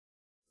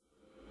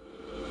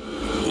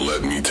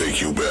Let me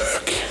take you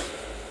back.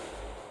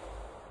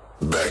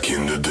 Back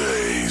in the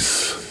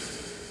days.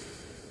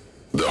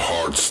 The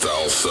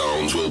hardstyle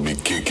sounds will be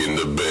kicking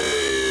the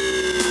bass.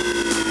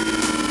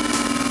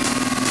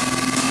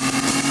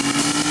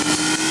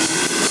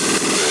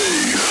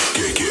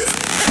 Kick it.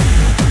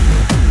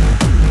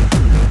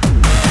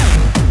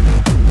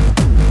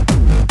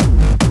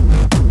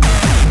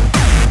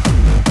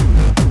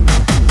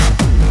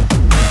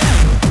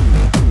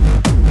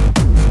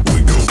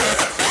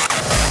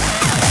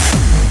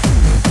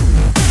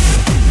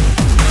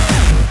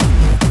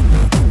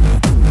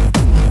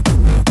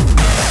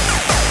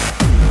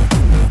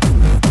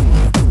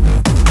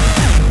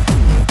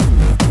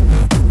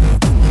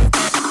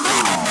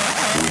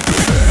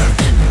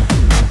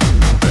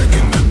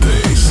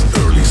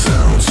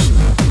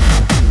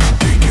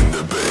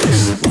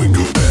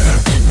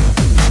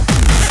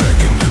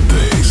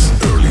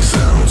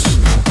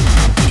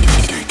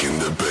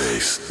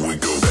 We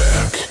go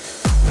back,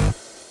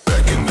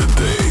 back in the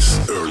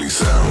days, early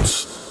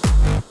sounds,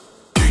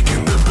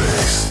 kicking the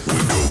bass. We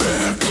go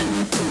back,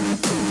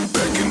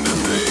 back in the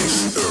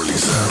days, early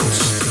sounds,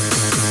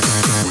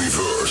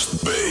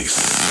 reversed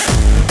bass.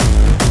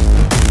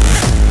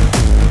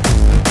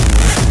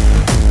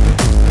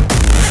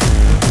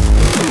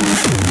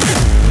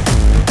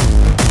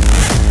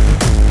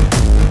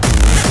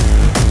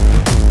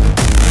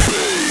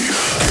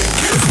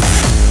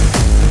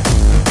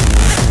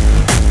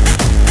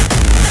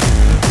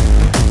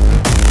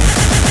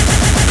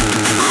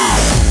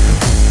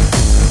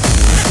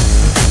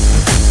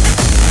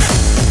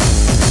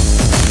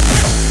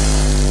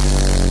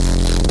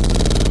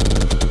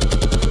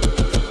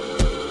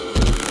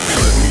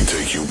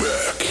 You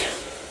back.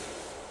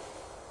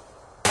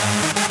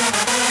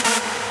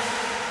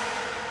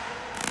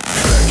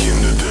 Back in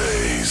the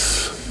days.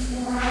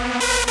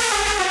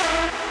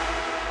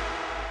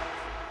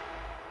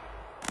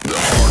 The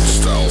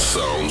hardstyle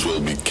sounds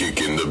will be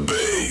kicking the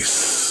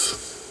bass.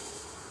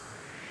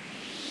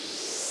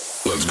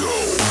 Let's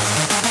go.